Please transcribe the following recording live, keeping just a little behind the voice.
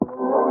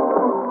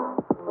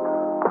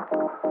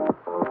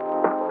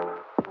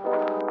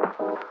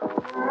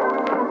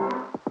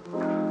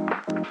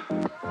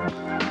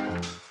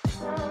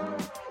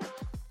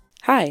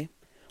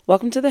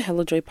Welcome to the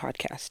Hello Joy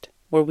podcast,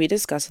 where we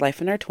discuss life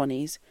in our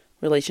 20s,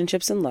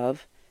 relationships and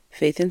love,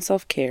 faith and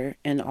self-care,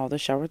 and all the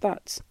shower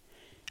thoughts.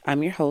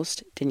 I'm your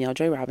host, Danielle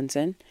Joy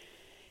Robinson,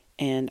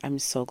 and I'm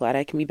so glad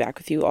I can be back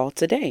with you all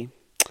today.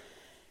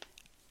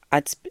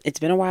 It's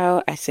been a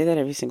while. I say that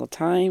every single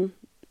time.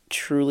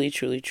 Truly,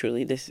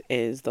 this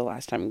is the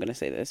last time I'm going to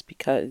say this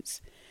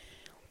because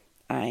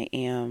I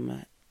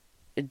am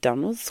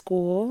done with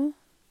school.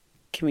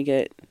 Can we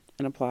get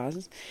an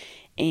applause?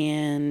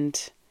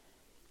 And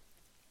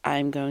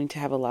I'm going to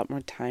have a lot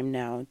more time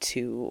now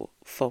to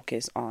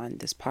focus on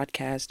this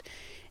podcast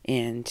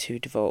and to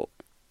devote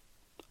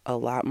a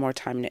lot more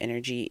time and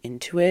energy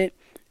into it.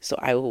 So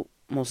I will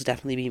most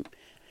definitely be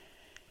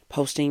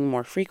posting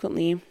more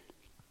frequently.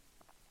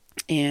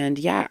 And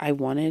yeah, I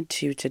wanted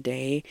to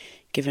today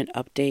give an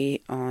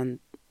update on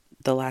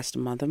the last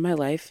month of my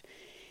life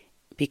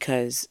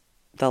because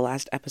the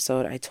last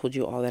episode I told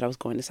you all that I was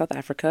going to South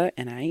Africa,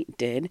 and I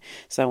did.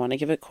 So I want to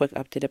give a quick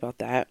update about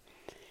that.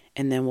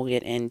 And then we'll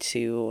get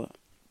into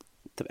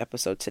the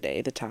episode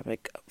today, the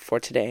topic for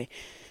today.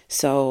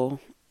 So,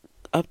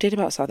 update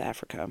about South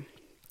Africa.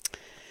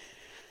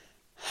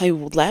 I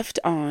left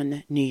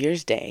on New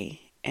Year's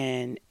Day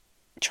and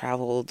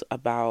traveled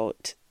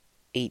about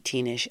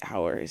 18-ish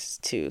hours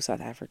to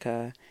South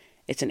Africa.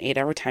 It's an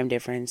 8-hour time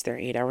difference. They're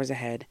 8 hours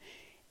ahead.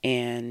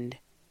 And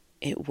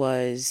it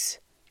was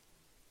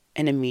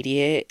an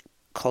immediate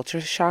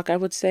culture shock, I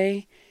would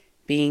say,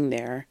 being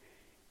there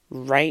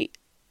right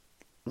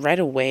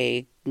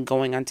away.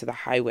 Going onto the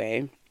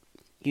highway,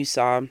 you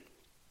saw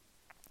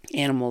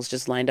animals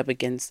just lined up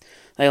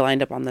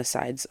on the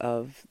sides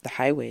of the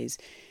highways.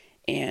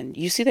 And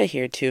you see that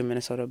here too in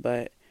Minnesota,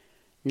 but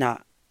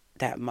not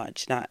that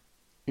much, not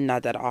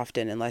that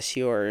often, unless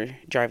you're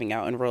driving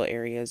out in rural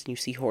areas and you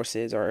see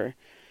horses or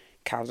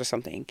cows or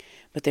something.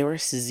 But there were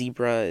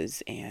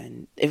zebras,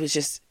 and it was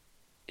just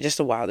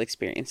a wild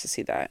experience to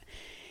see that.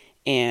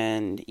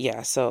 And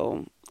yeah,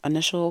 so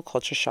initial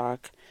culture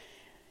shock.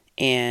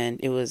 And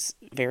it was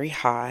very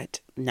hot,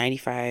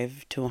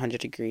 95 to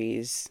 100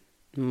 degrees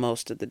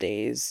most of the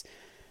days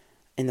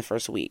in the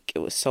first week. It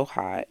was so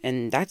hot,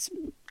 and that's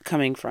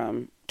coming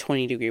from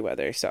 20-degree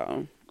weather.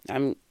 So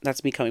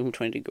that's me coming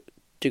from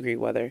 20-degree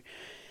weather.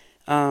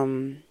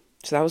 So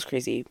that was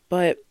crazy,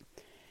 but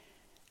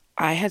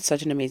I had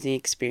such an amazing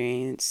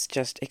experience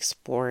just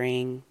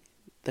exploring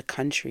the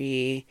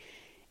country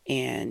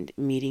and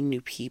meeting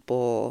new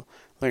people,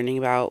 learning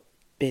about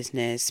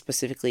business,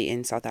 specifically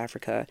in South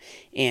Africa.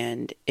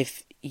 And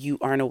if you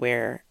aren't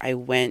aware, I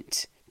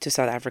went to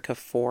South Africa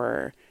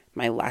for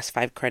my last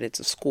 5 credits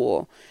of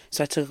school.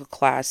 So I took a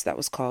class that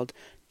was called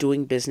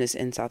Doing Business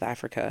in South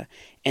Africa.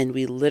 And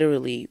we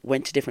literally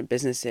went to different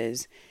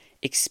businesses,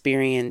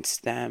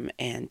 experienced them,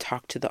 and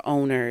talked to the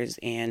owners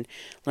and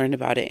learned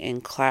about it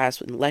in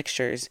class and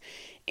lectures.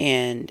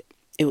 And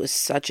it was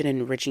such an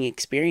enriching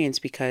experience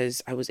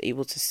because I was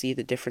able to see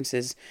the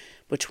differences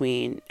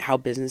between how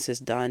business is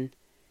done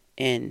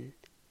in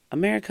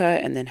America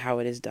and then how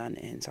it is done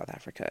in South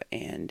Africa.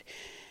 And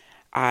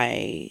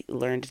I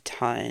learned a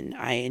ton.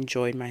 I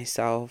enjoyed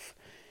myself.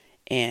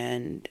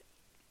 And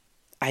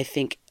I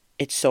think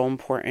it's so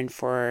important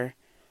for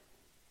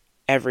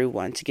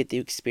everyone to get the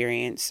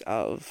experience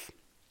of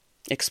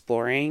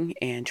exploring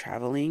and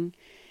traveling.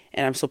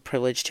 And I'm so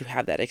privileged to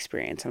have that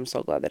experience. I'm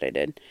so glad that I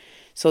did.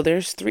 So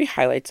there's 3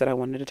 highlights that I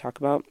wanted to talk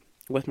about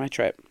with my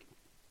trip.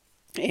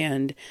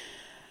 And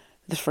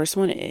the first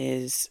one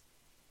is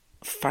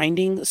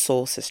finding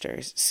soul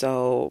sisters.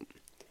 So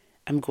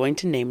I'm going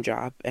to name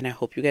drop, and I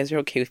hope you guys are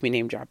okay with me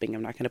name dropping.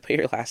 I'm not going to put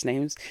your last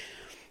names,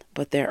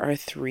 but there are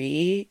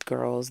 3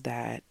 girls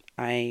that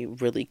I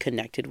really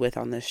connected with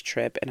on this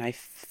trip, and I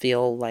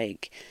feel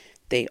like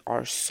they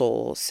are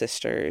soul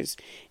sisters.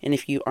 And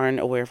if you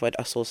aren't aware of what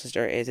a soul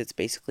sister is, it's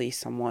basically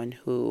someone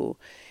who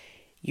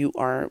you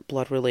aren't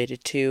blood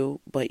related to,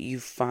 but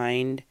you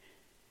find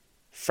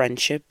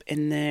friendship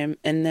in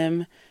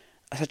them,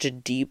 such a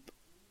deep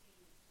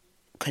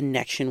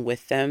connection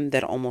with them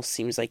that almost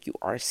seems like you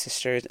are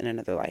sisters in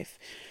another life.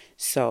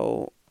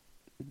 So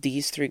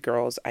these 3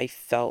 girls I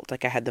felt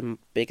like I had the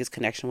biggest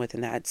connection with,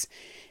 and that's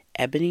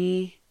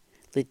Ebony,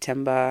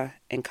 Litemba,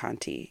 and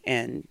Kanti.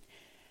 And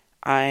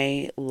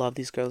I love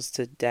these girls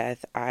to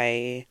death.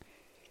 I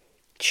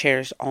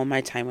cherish all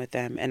my time with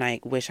them, and I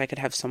wish I could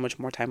have so much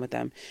more time with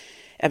them.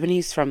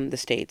 Ebony's from the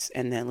States,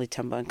 and then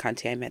Litemba and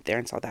Kanti I met there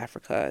in South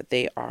Africa.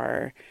 They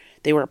were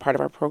a part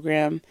of our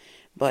program,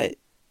 but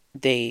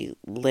they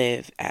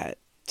live at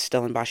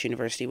Stellenbosch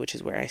University, which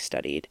is where I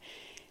studied.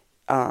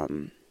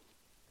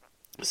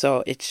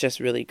 So it's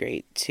just really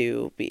great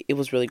it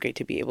was really great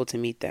to be able to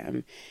meet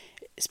them,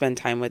 spend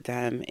time with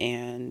them,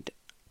 and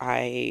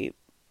I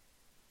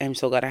am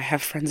so glad I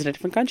have friends in a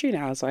different country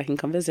now, so I can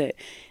come visit,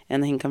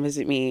 and they can come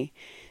visit me.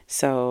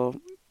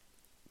 So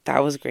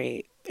that was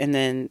great. And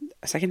then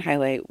a second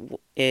highlight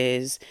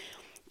is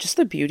just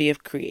the beauty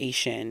of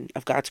creation,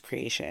 of God's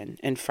creation,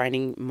 and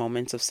finding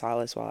moments of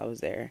solace while I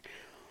was there.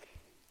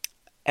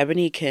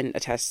 Ebony can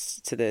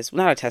attest to this.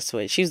 Well, not attest to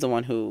it. She's the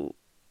one who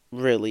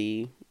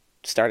really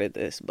started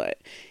this, but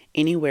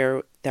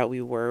anywhere that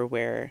we were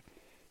where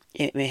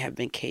it may have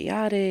been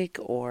chaotic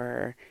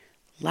or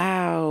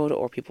loud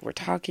or people were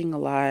talking a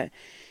lot,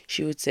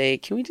 she would say,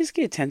 "Can we just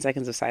get 10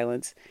 seconds of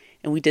silence?"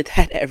 And we did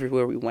that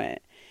everywhere we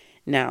went.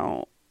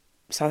 Now,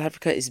 South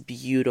Africa is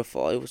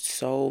beautiful. It was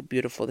so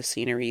beautiful, the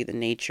scenery, the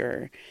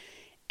nature,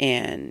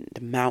 and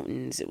the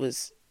mountains. It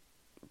was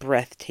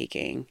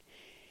breathtaking.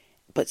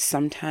 But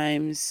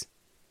sometimes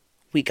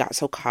we got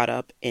so caught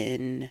up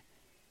in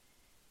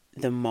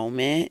the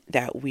moment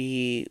that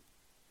we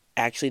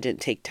actually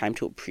didn't take time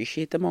to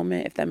appreciate the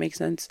moment, if that makes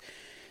sense.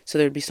 So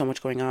there'd be so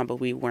much going on, but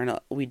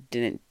we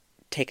didn't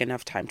take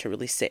enough time to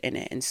really sit in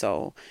it. And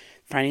so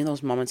finding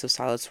those moments of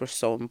silence were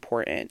so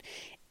important.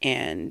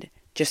 And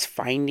just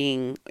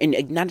finding,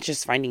 and not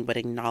just finding, but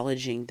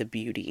acknowledging the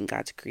beauty in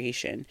God's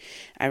creation.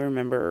 I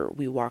remember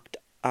we walked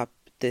up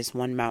this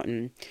one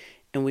mountain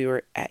and we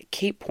were at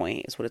Cape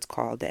Point, is what it's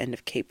called, the end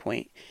of Cape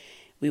Point.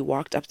 We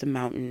walked up the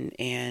mountain,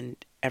 and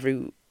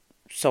every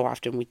so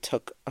often we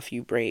took a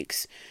few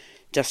breaks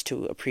just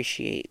to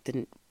appreciate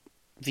the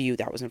view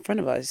that was in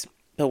front of us.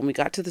 But when we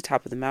got to the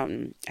top of the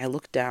mountain, I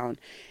looked down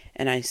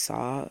and I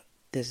saw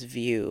this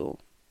view,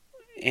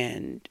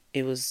 and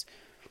it was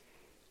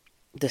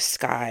the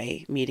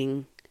sky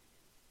meeting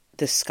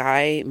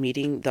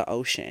the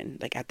ocean,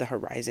 like at the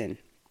horizon.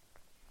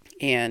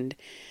 And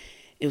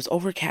it was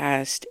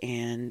overcast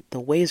and the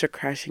waves were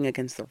crashing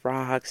against the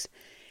rocks.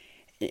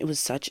 It was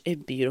such a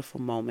beautiful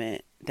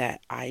moment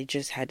that I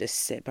just had to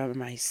sit by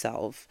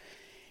myself,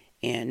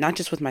 and not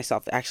just with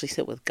myself, actually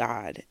sit with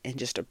God and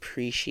just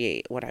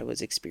appreciate what I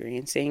was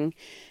experiencing.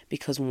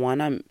 Because one,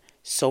 I'm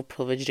so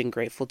privileged and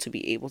grateful to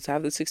be able to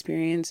have this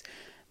experience,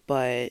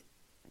 but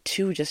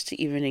two, just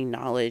to even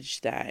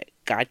acknowledge that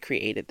God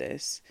created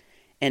this,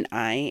 and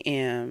I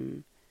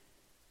am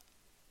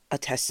a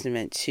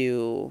testament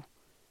to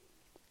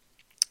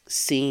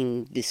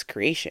seeing this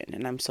creation,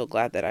 and I'm so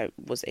glad that I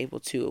was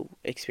able to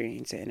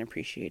experience it and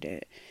appreciate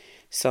it.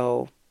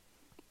 So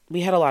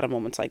we had a lot of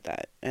moments like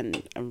that,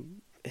 and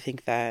I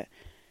think that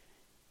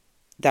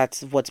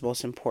that's what's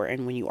most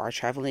important when you are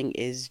traveling,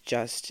 is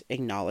just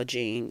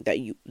acknowledging that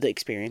the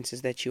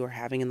experiences that you are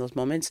having in those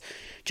moments,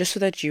 just so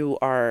that you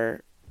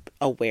are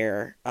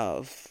aware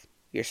of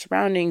your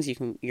surroundings,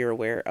 you're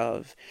aware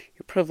of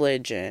your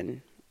privilege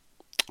and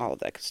all of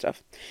that good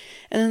stuff.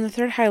 And then the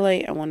third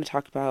highlight I want to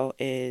talk about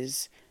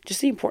is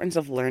just the importance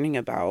of learning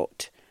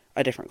about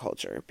a different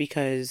culture,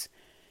 because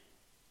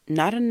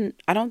I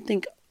don't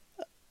think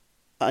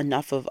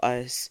enough of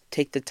us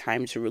take the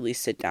time to really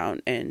sit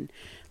down and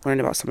learn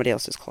about somebody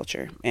else's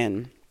culture.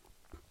 And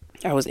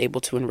I was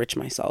able to enrich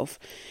myself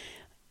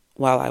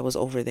while I was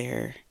over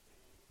there.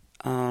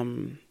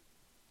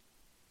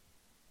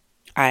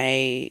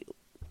 I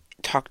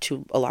talked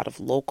to a lot of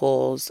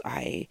locals.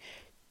 I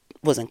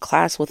was in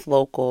class with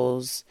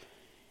locals.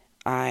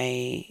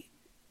 I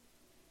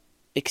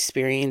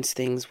experienced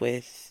things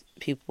with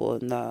people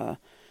in the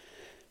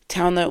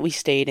town that we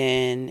stayed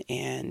in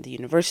and the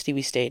university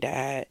we stayed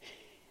at,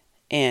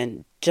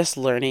 and just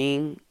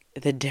learning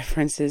the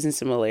differences and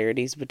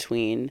similarities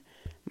between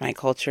my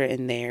culture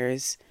and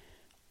theirs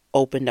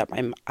opened up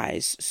my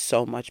eyes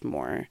so much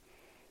more.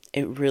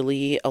 It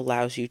really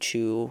allows you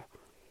to,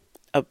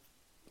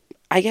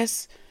 I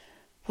guess,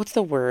 what's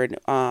the word?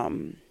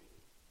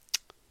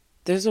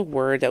 There's a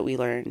word that we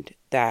learned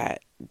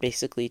that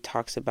basically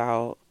talks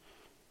about,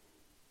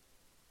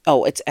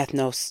 it's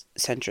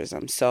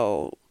ethnocentrism.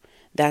 So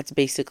that's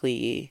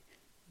basically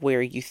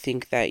where you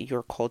think that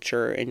your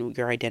culture and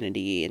your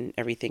identity and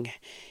everything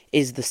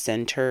is the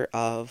center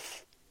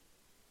of,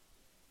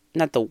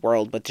 not the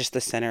world, but just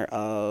the center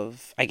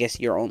of, I guess,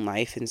 your own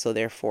life. And so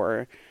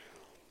therefore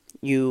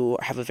you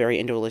have a very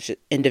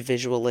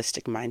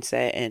individualistic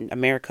mindset, and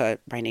America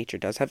by nature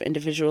does have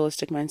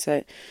individualistic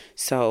mindset.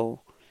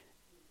 So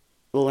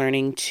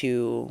learning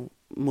to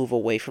move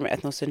away from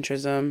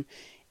ethnocentrism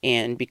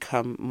and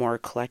become more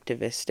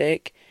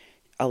collectivistic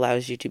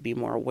allows you to be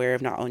more aware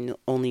of not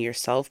only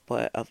yourself,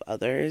 but of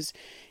others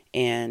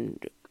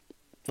and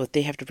what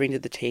they have to bring to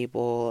the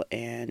table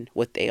and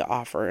what they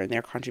offer and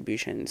their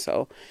contribution.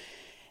 So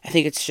I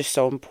think it's just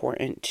so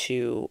important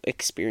to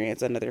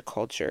experience another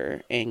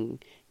culture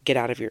and get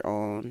out of your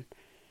own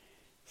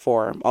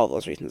for all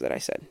those reasons that I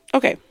said.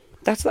 Okay,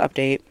 that's the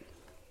update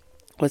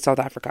with South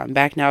Africa. I'm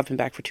back now. I've been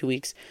back for 2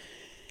 weeks.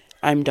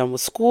 I'm done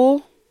with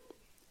school.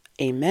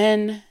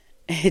 Amen.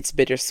 It's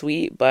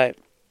bittersweet, but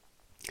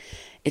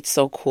it's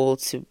so cool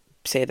to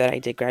say that I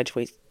did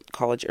graduate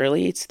college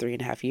early. It's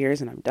 3.5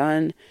 years and I'm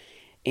done.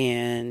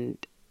 And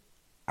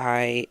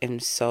I am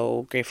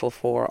so grateful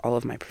for all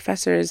of my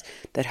professors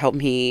that helped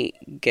me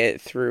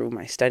get through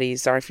my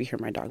studies. Sorry if you hear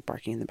my dog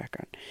barking in the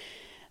background.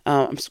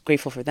 I'm so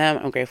grateful for them.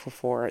 I'm grateful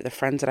for the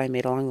friends that I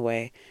made along the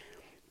way,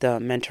 the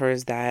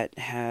mentors that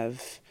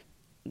have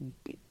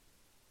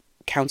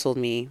counseled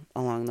me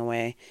along the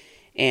way,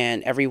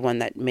 and everyone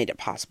that made it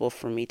possible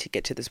for me to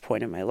get to this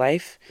point in my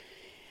life.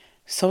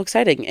 So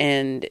exciting.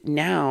 And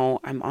now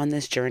I'm on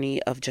this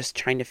journey of just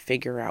trying to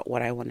figure out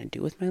what I want to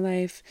do with my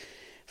life.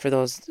 For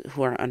those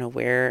who are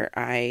unaware,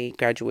 I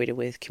graduated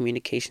with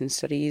communication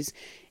studies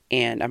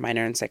and a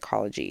minor in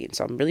psychology. And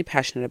so I'm really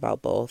passionate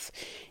about both.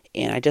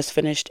 And I just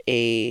finished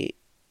an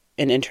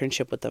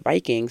internship with the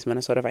Vikings,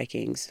 Minnesota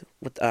Vikings.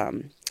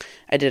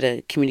 I did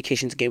a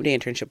communications game day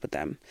internship with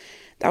them.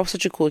 That was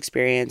such a cool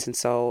experience, and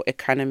so it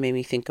kind of made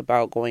me think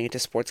about going into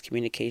sports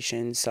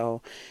communications.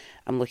 So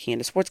I'm looking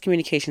into sports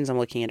communications, I'm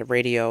looking into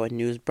radio and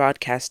news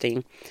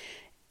broadcasting,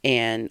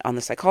 and on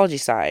the psychology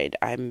side,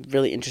 I'm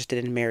really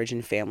interested in marriage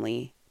and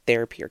family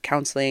therapy or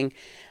counseling.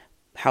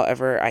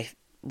 However, I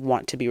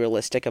want to be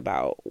realistic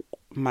about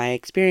my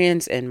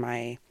experience and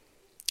my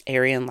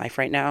area in life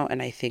right now,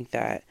 and I think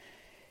that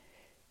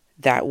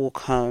will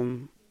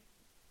come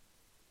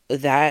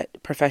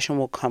that profession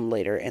will come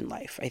later in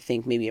life. I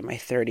think maybe in my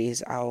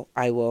 30s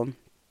I will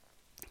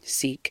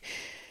seek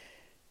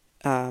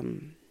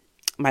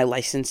my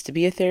license to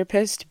be a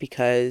therapist,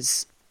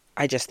 because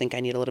I just think I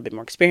need a little bit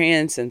more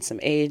experience and some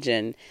age.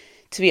 And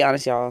to be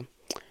honest, y'all,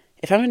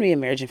 if I'm going to be a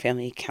marriage and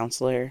family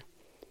counselor,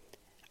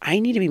 I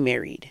need to be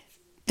married.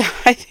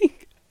 I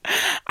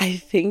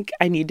think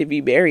I need to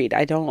be married.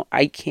 I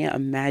can't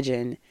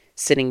imagine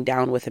sitting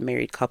down with a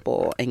married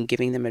couple and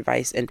giving them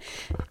advice. And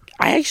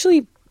I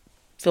actually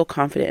feel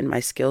confident in my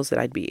skills that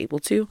I'd be able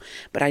to,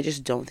 but I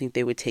just don't think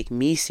they would take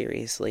me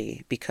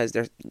seriously, because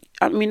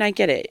I mean, I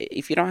get it.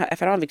 If I don't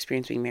have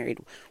experience being married,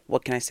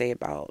 what can I say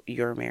about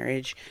your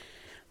marriage?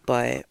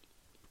 But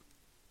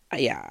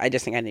yeah, I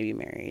just think I need to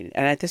be married.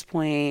 And at this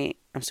point,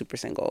 I'm super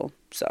single.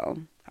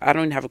 So I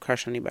don't even have a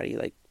crush on anybody.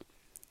 Like,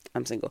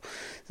 I'm single.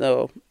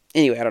 So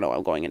anyway, I don't know why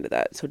I'm going into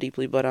that so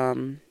deeply, but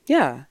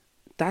yeah,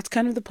 that's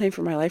kind of the plan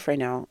for my life right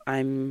now.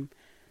 I'm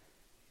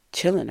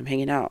chilling. I'm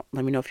hanging out.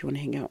 Let me know if you want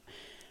to hang out.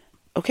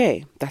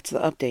 Okay, that's the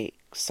update.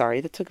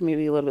 Sorry that took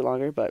maybe a little bit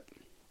longer, but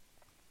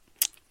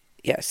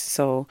yes.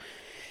 So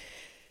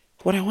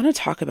what I want to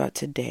talk about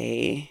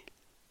today,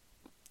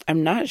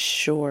 I'm not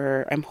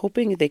sure. I'm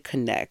hoping they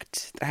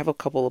connect. I have a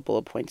couple of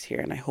bullet points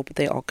here, and I hope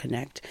they all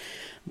connect.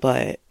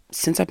 But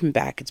since I've been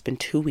back, it's been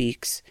 2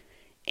 weeks,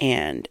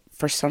 and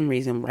for some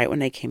reason, right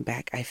when I came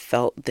back, I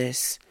felt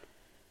this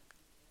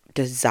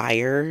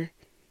desire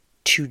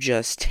to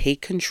just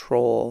take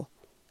control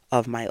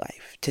of my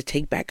life, to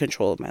take back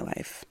control of my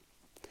life.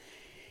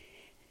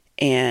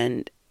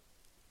 And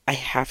I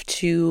have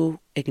to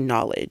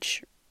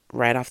acknowledge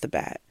right off the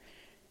bat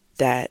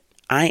that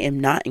I am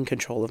not in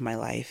control of my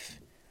life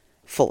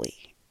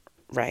fully,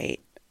 right?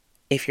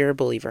 If you're a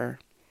believer,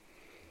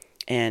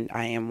 and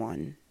I am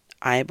one,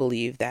 I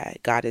believe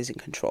that God is in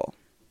control.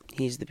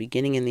 He's the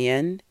beginning and the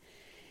end.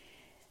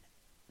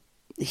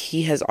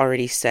 He has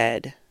already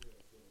said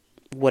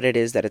what it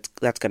is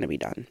that's going to be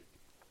done.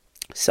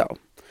 So,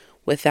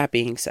 with that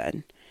being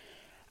said,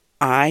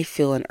 I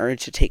feel an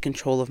urge to take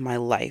control of my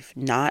life,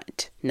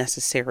 not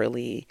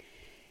necessarily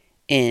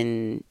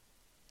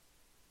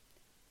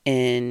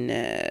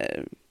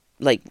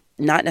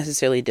not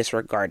necessarily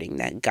disregarding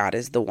that God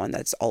is the one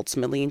that's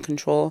ultimately in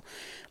control,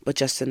 but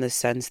just in the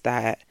sense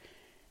that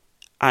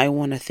I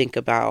want to think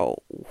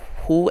about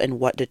who and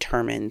what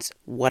determines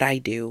what I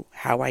do,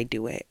 how I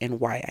do it,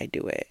 and why I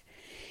do it.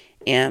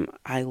 Am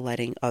I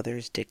letting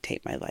others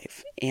dictate my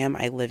life? Am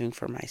I living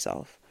for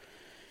myself?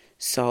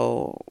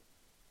 So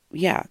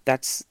yeah,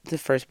 that's the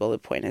first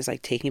bullet point, is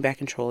like taking back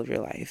control of your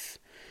life.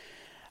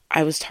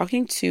 I was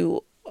talking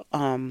to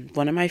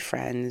one of my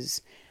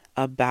friends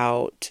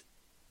about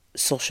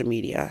social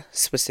media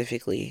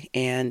specifically,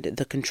 and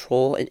the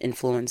control and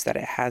influence that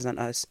it has on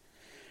us,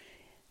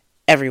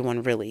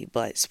 everyone really,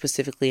 but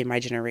specifically in my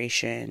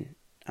generation.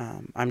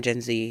 I'm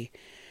Gen Z,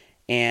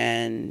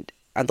 and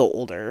I'm the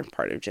older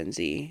part of Gen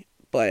Z,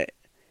 but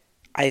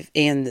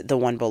and the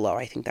one below,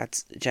 I think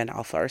that's Gen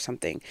Alpha or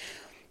something.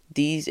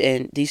 These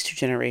two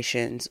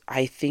generations,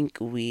 I think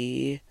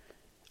we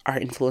are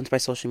influenced by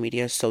social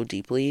media so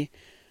deeply,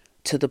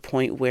 to the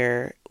point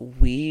where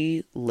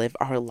we live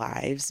our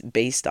lives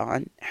based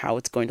on how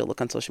it's going to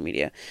look on social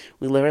media.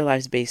 We live our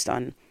lives based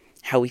on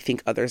how we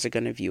think others are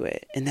going to view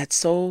it. And that's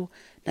so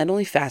not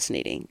only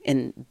fascinating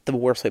in the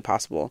worst way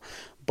possible,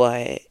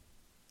 but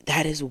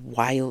that is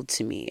wild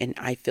to me. And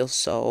I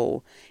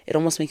feel it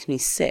almost makes me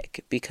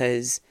sick,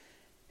 because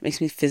it makes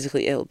me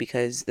physically ill,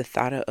 because the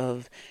thought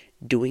of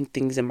doing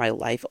things in my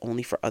life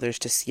only for others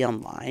to see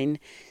online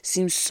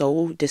seems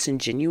so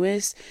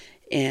disingenuous,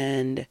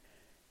 and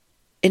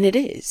it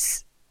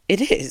is.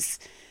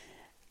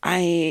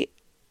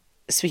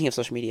 Speaking of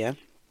social media,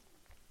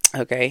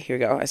 okay, here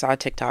we go. I saw a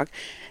TikTok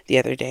the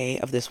other day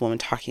of this woman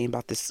talking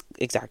about this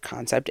exact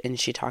concept, and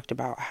she talked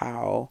about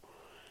how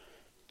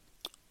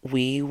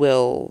we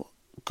will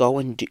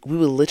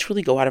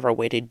literally go out of our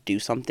way to do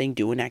something,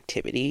 do an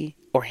activity,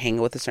 or hang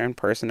with a certain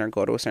person, or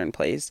go to a certain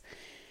place,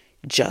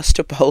 just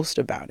to post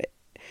about it.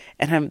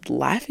 And I'm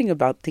laughing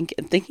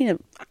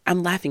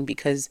I'm laughing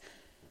because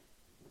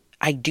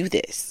I do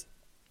this.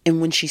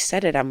 And when she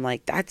said it, I'm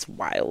like, that's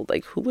wild.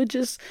 Like, who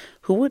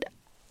would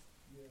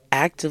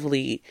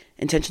actively,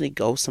 intentionally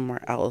go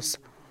somewhere else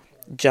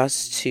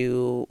just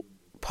to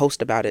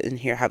post about it and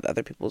have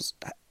other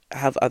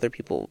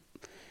people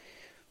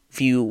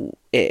view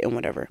it and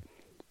whatever.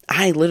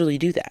 I literally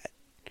do that.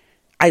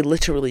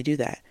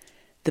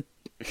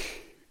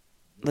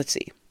 let's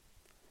see.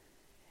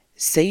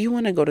 Say you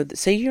want to go to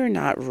say you're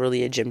not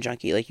really a gym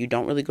junkie, like you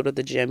don't really go to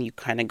the gym, you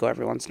kind of go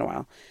every once in a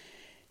while.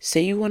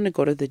 Say you want to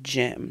go to the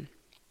gym.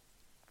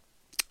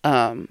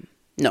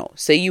 No,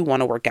 say you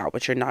want to work out,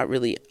 but you're not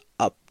really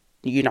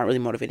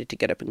motivated to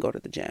get up and go to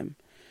the gym.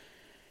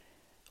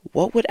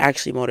 What would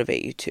actually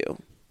motivate you to?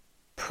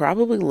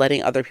 Probably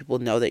letting other people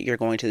know that you're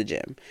going to the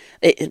gym.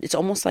 It's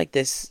almost like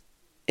this,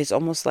 it's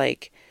almost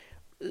like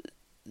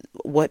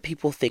what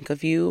people think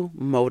of you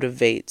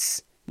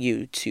motivates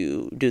you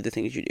to do the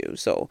things you do.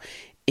 So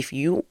if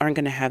you aren't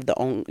going to have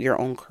your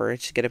own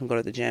courage to get up and go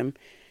to the gym,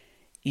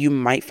 you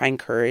might find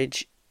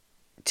courage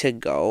to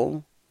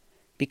go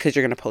because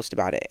you're going to post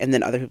about it. And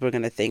then other people are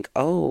going to think,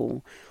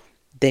 oh,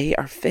 they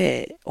are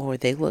fit, or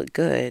they look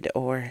good,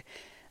 or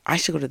I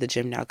should go to the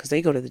gym now because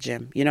they go to the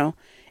gym.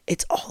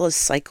 It's all a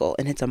cycle,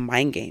 and it's a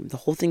mind game. The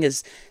whole thing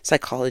is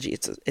psychology.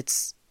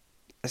 It's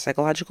a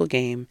psychological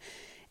game,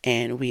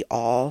 and we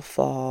all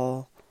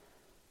fall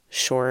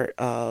short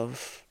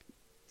of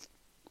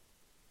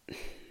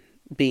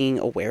being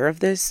aware of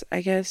this,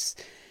 I guess,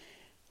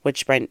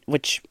 which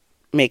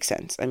makes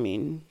sense. I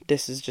mean,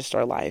 this is just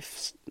our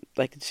life.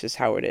 Like, it's just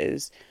how it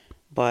is.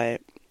 But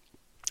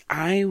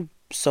I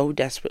so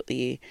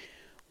desperately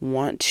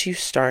want to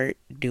start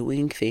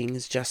doing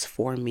things just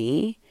for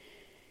me,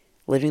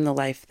 living the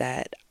life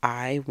that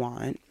I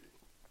want,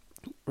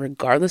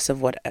 regardless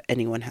of what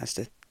anyone has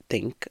to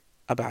think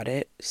about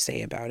it,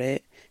 say about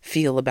it,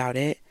 feel about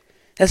it.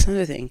 That's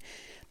another thing.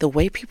 The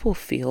way people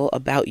feel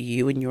about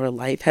you and your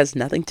life has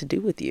nothing to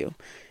do with you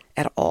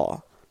at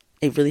all.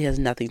 It really has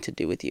nothing to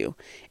do with you.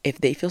 If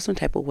they feel some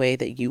type of way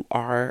that you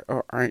are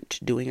or aren't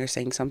doing or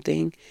saying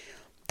something,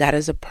 that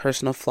is a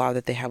personal flaw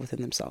that they have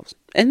within themselves.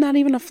 And not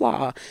even a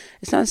flaw.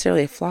 It's not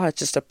necessarily a flaw. It's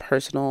just a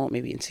personal,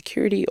 maybe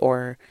insecurity,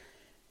 or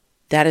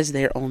that is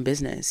their own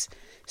business.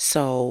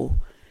 So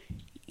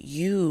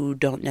you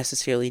don't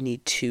necessarily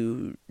need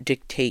to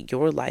dictate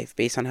your life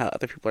based on how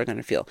other people are going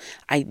to feel.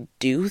 I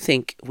do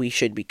think we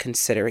should be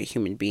considerate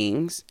human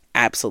beings.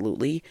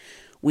 Absolutely.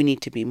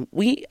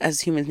 We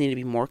as humans need to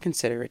be more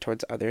considerate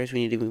towards others.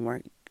 We need to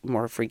be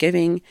more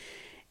forgiving,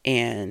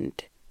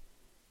 and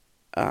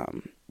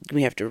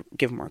we have to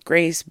give more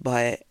grace.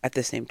 But at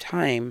the same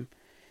time,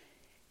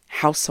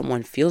 how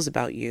someone feels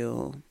about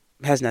you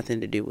has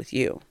nothing to do with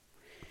you.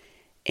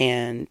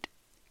 And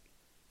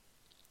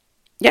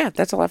yeah,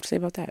 that's all I have to say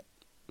about that.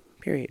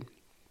 Period.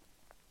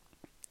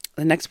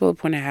 The next bullet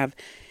point I have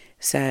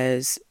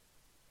says,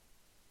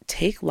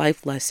 take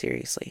life less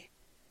seriously.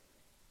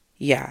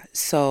 Yeah,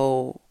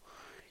 so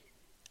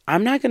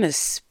I'm not going to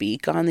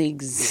speak on the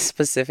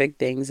specific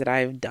things that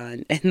I've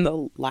done in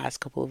the last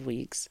couple of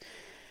weeks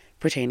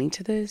pertaining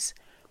to this,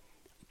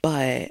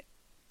 but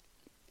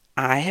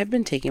I have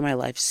been taking my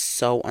life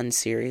so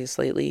unserious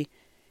lately,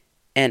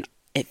 and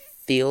it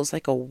feels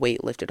like a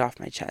weight lifted off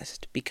my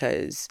chest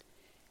because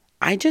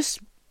I just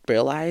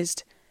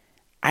realized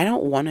I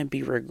don't want to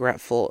be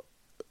regretful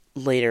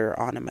later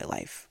on in my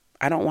life.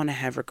 I don't want to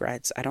have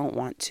regrets. I don't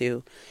want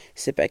to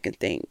sit back and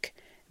think,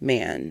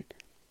 man,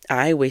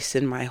 I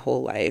wasted my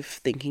whole life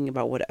thinking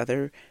about what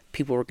other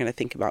people were going to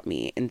think about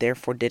me and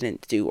therefore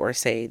didn't do or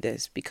say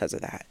this because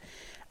of that.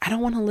 I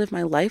don't want to live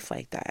my life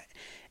like that.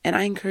 And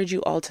I encourage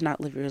you all to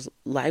not live your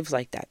lives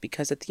like that,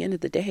 because at the end of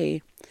the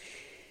day,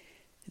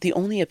 the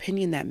only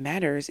opinion that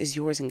matters is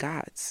yours and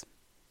God's.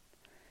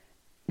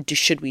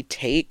 Should we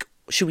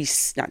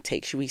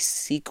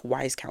seek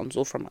wise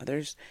counsel from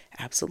others?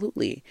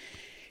 Absolutely.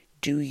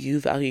 Do you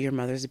value your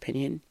mother's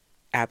opinion?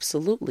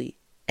 Absolutely.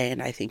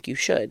 And I think you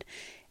should.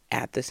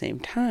 At the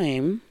same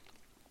time,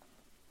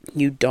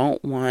 you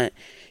don't want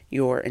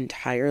your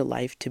entire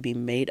life to be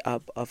made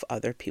up of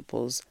other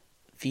people's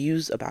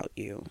views about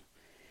you.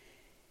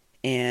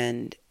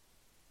 And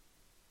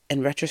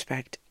in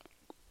retrospect,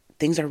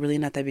 things are really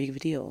not that big of a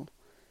deal.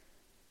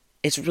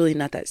 It's really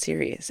not that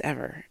serious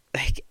ever.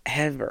 Like,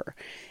 ever.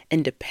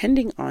 And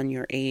depending on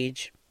your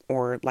age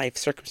or life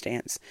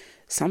circumstance,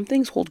 some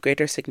things hold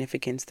greater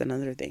significance than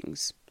other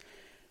things.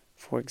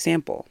 For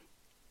example,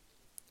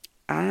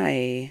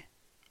 I,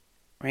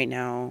 right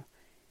now,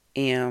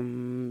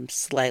 am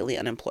slightly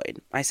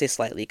unemployed. I say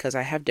slightly because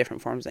I have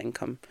different forms of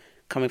income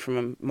coming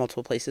from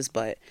multiple places,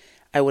 but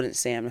I wouldn't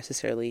say I'm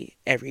necessarily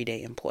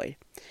everyday employed.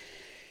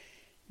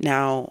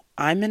 Now,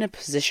 I'm in a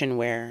position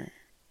where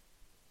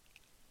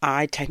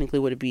I technically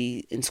would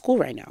be in school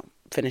right now,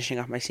 finishing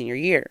off my senior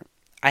year.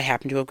 I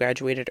happen to have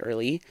graduated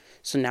early,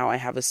 so now I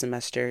have a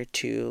semester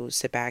to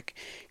sit back,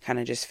 kind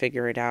of just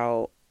figure it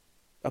out,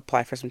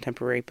 apply for some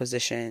temporary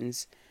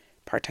positions,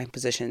 part-time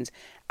positions.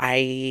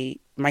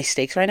 My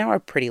stakes right now are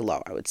pretty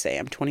low, I would say.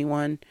 I'm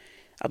 21.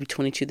 I'll be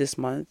 22 this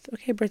month.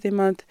 Okay, birthday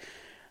month.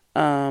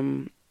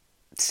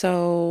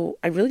 So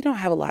I really don't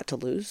have a lot to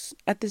lose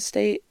at this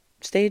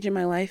stage in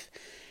my life.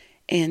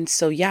 And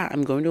so, yeah,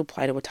 I'm going to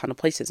apply to a ton of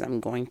places. I'm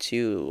going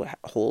to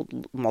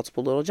hold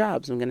multiple little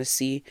jobs. I'm going to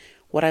see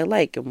what I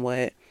like and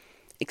what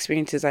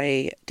experiences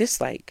I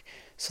dislike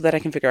so that I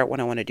can figure out what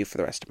I want to do for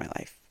the rest of my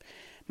life.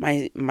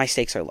 My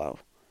stakes are low.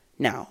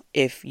 Now,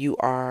 if you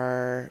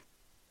are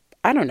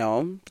I don't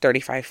know,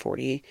 35,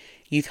 40.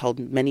 You've held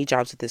many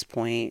jobs at this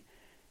point,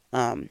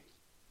 um,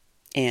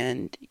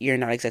 and you're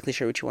not exactly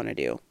sure what you want to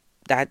do.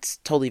 That's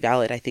totally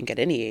valid, I think, at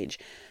any age.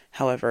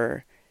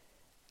 However,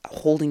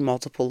 holding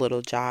multiple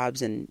little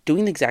jobs and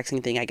doing the exact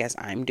same thing I guess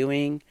I'm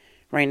doing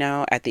right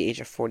now at the age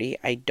of 40,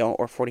 I don't,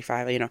 or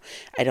 45,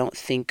 I don't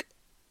think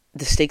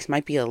the stakes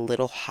might be a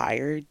little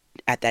higher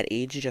at that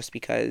age just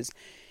because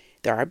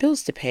there are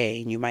bills to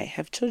pay and you might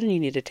have children you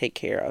need to take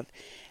care of.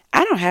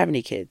 I don't have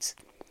any kids.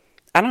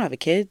 I don't have a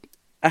kid.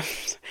 I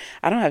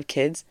don't have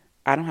kids.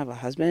 I don't have a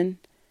husband.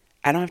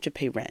 I don't have to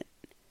pay rent.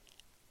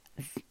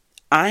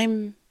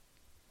 I'm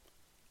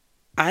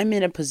I'm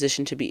in a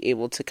position to be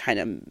able to kind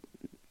of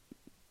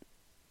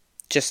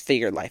just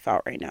figure life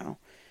out right now.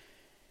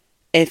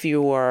 If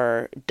you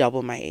are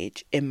double my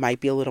age, it might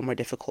be a little more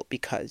difficult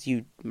because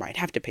you might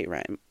have to pay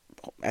rent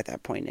at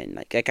that point, and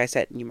like I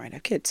said, you might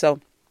have kids. So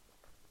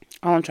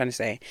all I'm trying to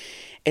say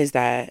is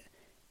that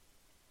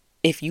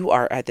if you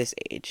are at this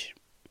age,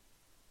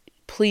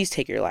 please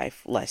take your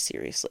life less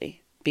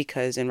seriously,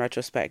 because in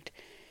retrospect,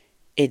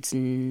 it's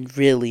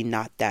really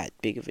not that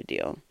big of a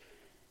deal.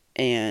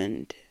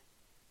 And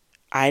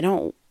I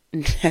don't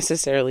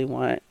necessarily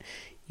want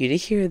you to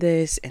hear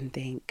this and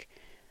think,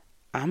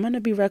 I'm going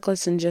to be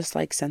reckless and just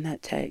like send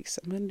that text.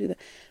 I'm going to do that.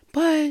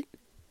 But,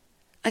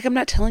 like, I'm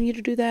not telling you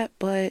to do that,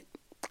 but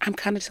I'm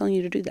kind of telling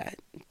you to do that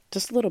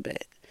just a little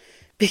bit,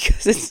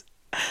 because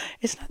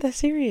it's not that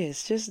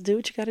serious. Just do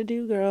what you got to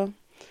do, girl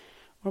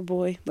or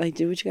boy. Like,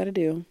 do what you got to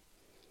do.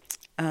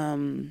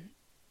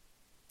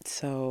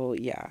 So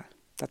yeah,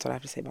 that's what I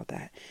have to say about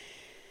that.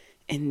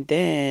 And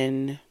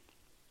then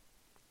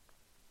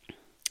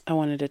I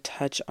wanted to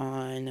touch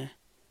on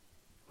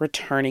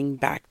returning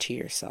back to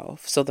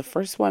yourself. So the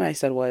first one I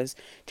said was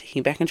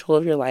taking back control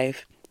of your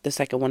life. The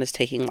second one is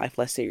taking life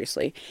less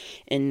seriously.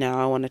 And now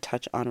I want to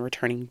touch on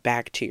returning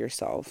back to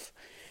yourself.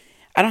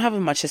 I don't have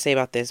much to say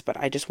about this, but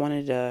I just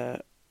wanted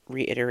to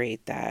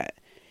reiterate that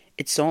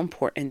it's so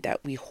important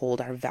that we hold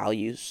our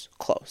values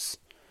close,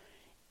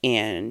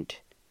 and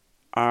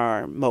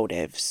our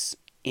motives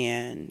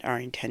and our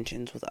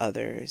intentions with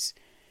others.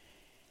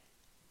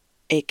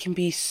 It can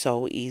be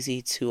so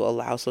easy to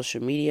allow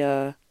social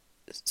media's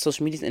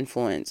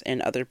influence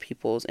and other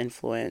people's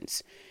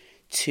influence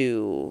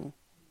to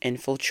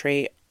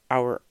infiltrate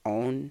our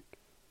own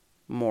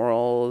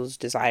morals,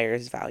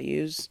 desires,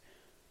 values.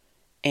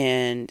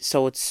 And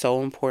so it's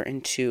so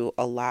important to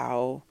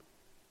allow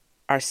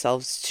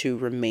ourselves to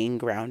remain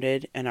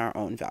grounded in our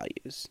own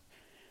values.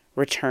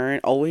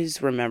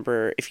 Always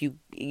remember, if you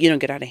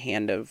get out of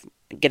hand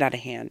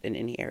in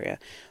any area,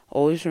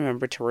 always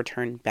remember to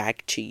return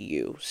back to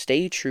you.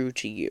 Stay true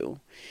to you,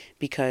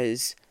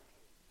 because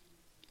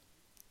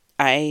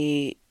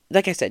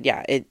like I said,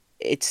 yeah,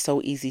 it's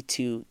so easy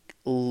to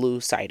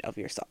lose sight of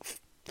yourself.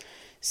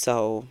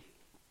 So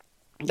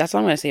that's all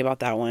I'm going to say about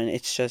that one.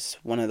 It's just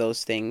one of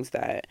those things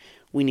that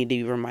we need to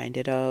be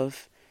reminded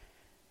of,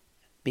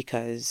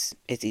 because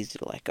it's easy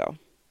to let go.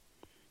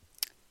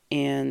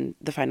 And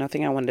the final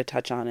thing I wanted to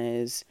touch on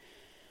is,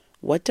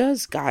 what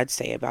does God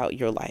say about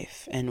your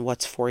life and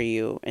what's for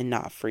you and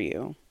not for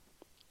you?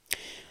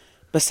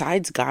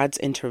 Besides God's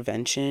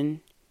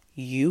intervention,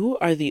 you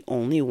are the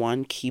only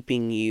one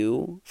keeping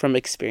you from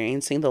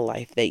experiencing the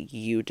life that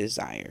you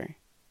desire.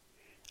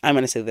 I'm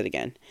going to say that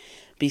again.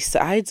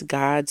 Besides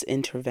God's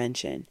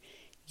intervention,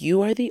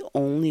 you are the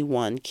only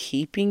one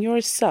keeping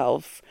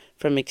yourself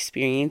from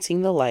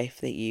experiencing the life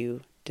that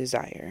you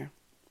desire.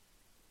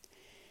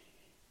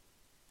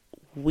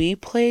 We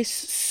place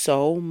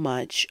so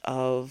much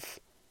of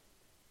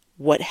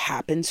what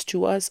happens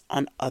to us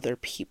on other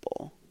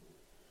people.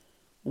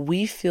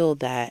 We feel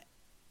that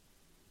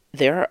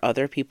there are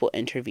other people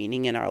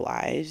intervening in our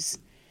lives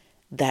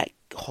that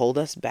hold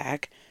us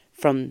back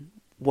from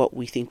what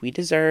we think we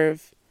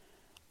deserve,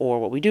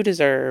 or what we do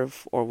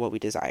deserve, or what we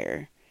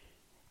desire.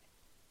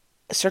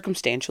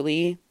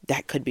 Circumstantially,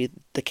 that could be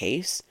the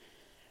case,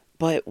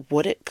 but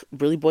what it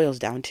really boils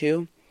down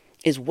to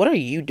is, what are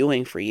you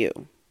doing for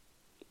you?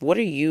 What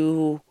are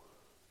you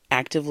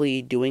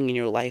actively doing in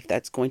your life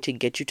that's going to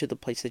get you to the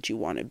place that you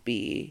want to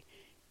be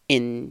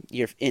in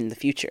the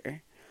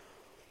future?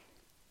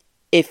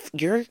 If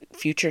you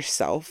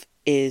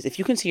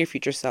can see your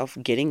future self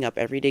getting up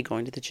every day,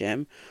 going to the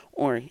gym,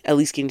 or at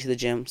least getting to the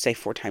gym, say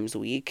 4 times a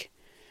week,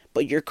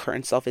 but your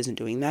current self isn't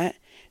doing that,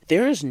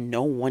 there is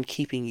no one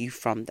keeping you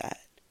from that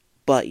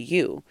but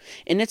you.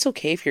 And it's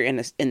okay if you're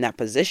in that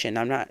position.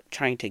 I'm not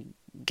trying to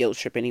guilt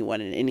trip anyone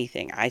in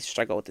anything. I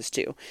struggle with this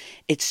too.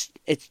 It's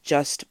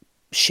just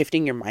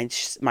shifting your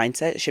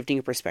mindset, shifting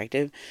your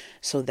perspective,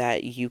 so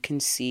that you can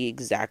see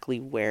exactly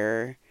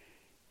where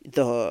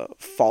the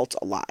faults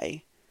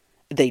lie.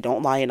 They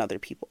don't lie in other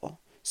people.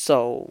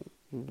 So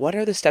what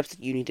are the steps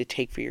that you need to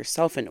take for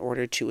yourself in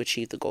order to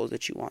achieve the goals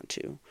that you want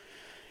to?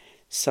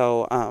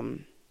 So,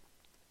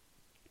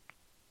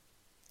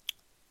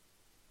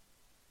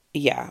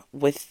 yeah,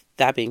 with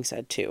that being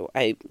said too,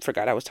 I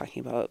forgot I was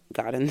talking about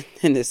God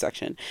in this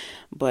section,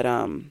 but,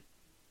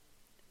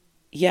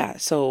 yeah,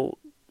 so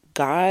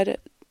God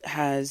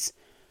has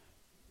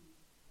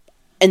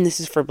and this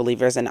is for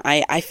believers, and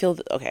I feel,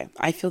 okay,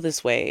 I feel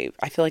this way.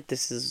 I feel like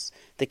this is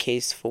the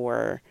case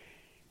for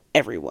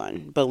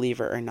everyone,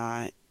 believer or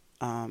not,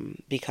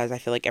 because I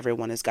feel like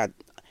everyone is God.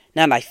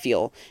 Not I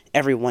feel,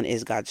 everyone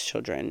is God's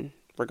children,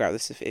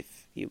 regardless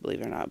if you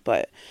believe it or not.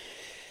 But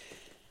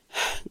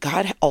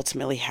God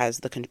ultimately has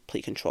the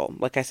complete control.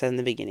 Like I said in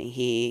the beginning,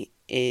 He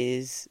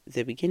is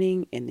the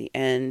beginning and the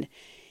end.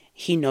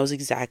 He knows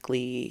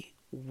exactly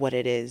what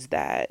it is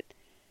that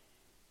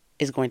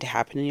is going to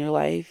happen in your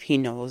life. He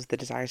knows the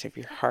desires of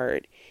your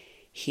heart.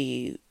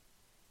 He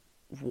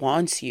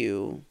wants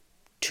you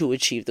to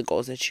achieve the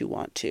goals that you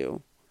want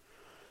to.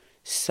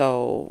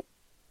 So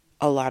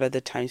a lot of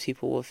the times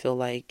people will feel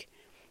like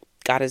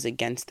God is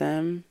against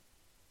them.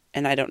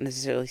 And I don't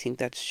necessarily think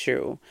that's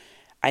true.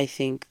 I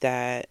think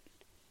that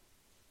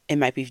it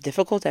might be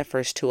difficult at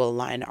first to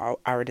align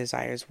our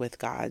desires with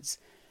God's.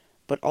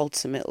 But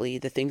ultimately,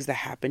 the things that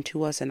happen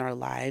to us in our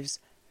lives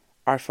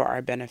are for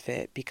our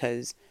benefit,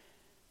 because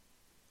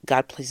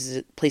God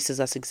places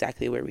us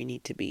exactly where we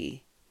need to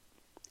be,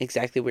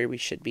 exactly where we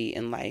should be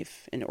in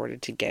life in order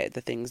to get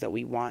the things that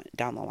we want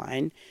down the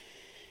line.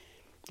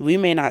 We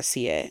may not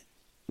see it,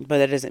 but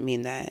that doesn't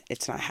mean that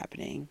it's not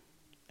happening.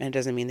 And it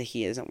doesn't mean that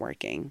He isn't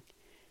working.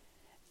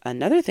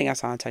 Another thing I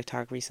saw on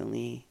TikTok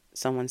recently,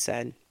 someone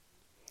said,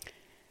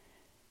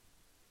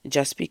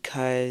 just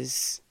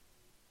because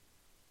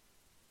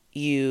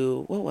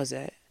what was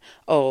it?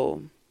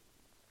 Oh,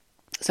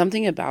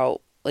 something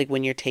about like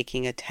when you're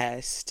taking a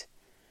test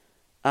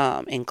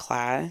in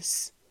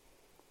class.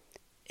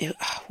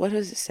 What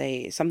does it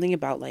say? Something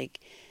about like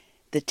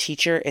the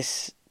teacher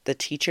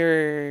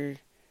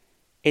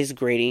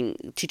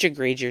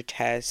grades your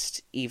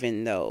test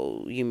even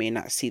though you may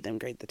not see them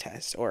grade the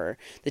test, or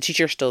the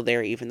teacher's still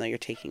there even though you're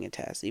taking a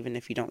test, even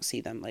if you don't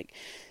see them. Like,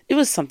 it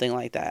was something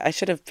like that. I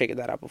should have figured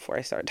that out before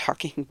I started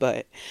talking,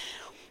 but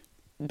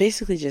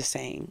basically just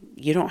saying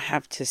you don't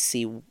have to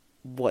see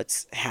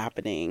what's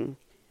happening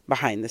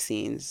behind the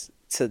scenes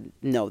to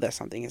know that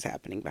something is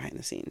happening behind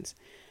the scenes.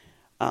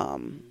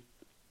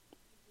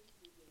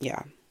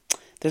 Yeah.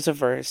 There's a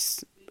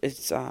verse,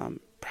 it's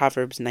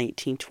Proverbs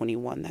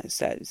 19:21 that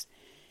says,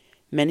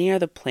 "Many are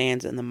the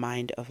plans in the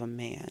mind of a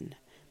man,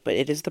 but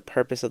it is the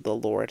purpose of the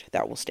Lord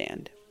that will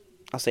stand."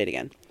 I'll say it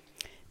again.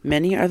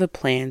 "Many are the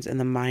plans in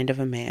the mind of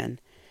a man,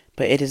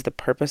 but it is the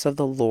purpose of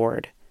the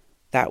Lord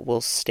that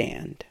will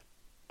stand."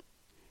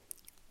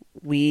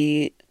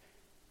 We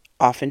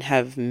often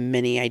have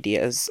many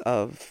ideas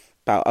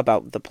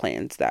about the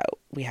plans that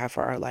we have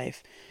for our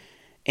life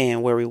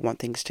and where we want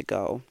things to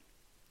go.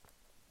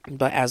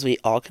 But as we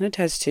all can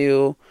attest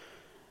to,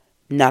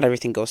 not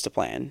everything goes to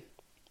plan.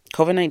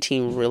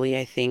 COVID-19 really,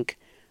 I think,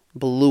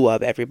 blew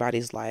up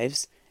everybody's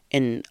lives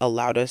and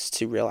allowed us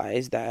to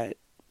realize that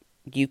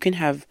you can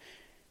have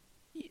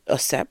a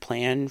set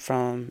plan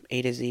from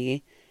A to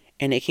Z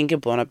and it can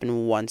get blown up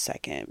in 1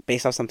 second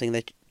based off something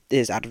that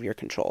is out of your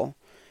control.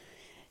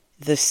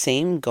 The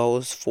same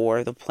goes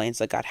for the plans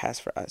that God has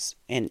for us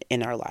and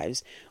in our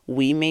lives.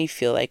 We may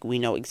feel like we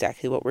know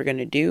exactly what we're going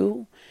to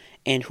do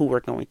and who we're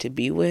going to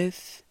be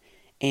with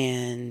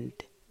and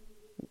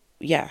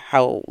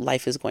how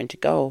life is going to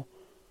go.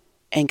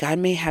 And God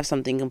may have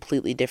something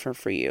completely different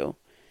for you.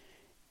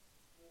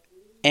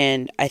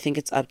 And I think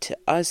it's up to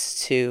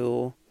us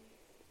to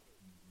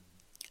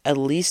at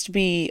least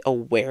be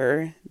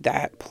aware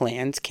that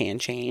plans can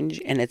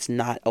change and it's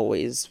not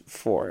always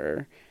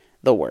for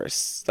the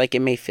worst. Like, it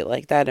may feel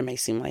like that, it may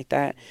seem like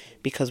that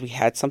because we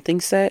had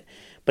something set,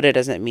 but it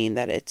doesn't mean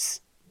that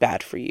it's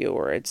bad for you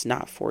or it's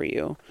not for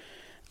you.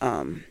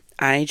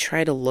 I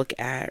try to look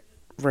at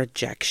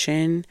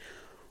rejection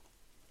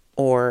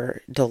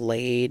or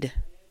delayed,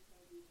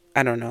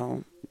 I don't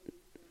know,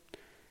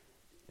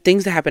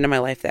 things that happen in my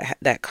life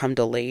that come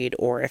delayed,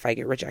 or if I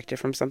get rejected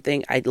from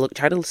something,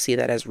 try to see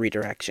that as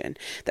redirection.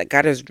 That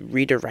God is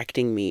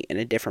redirecting me in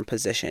a different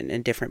position,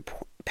 in a different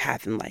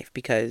path in life,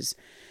 because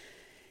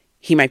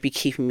He might be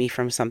keeping me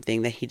from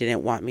something that He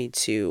didn't want me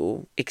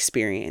to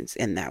experience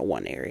in that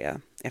one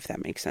area, if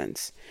that makes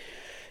sense.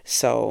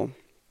 So,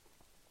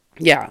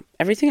 yeah,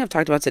 everything I've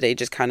talked about today,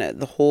 just kind of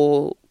the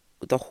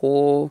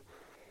whole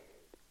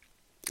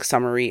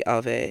summary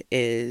of it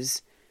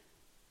is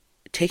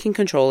taking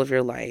control of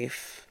your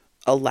life,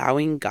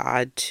 allowing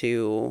God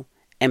to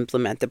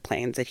implement the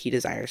plans that He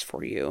desires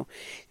for you,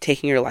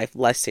 taking your life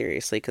less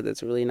seriously because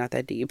it's really not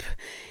that deep,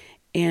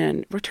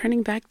 and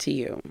returning back to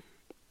you.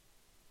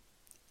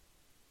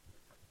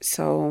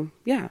 So,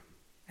 yeah,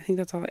 I think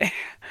that's all I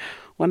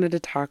wanted to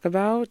talk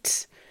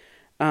about.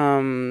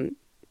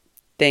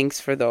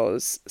 Thanks for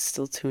those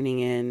still tuning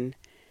in.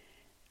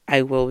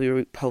 I will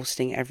be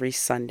posting every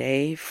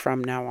Sunday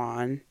from now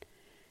on.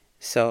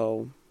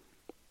 So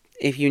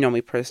if you know me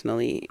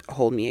personally,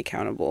 hold me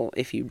accountable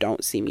if you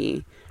don't see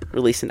me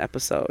release an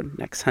episode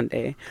next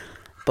Sunday.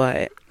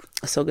 But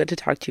so good to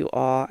talk to you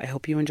all. I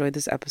hope you enjoyed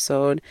this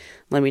episode.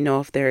 Let me know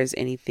if there is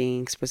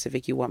anything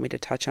specific you want me to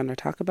touch on or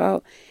talk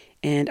about.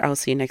 And I'll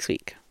see you next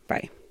week.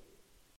 Bye.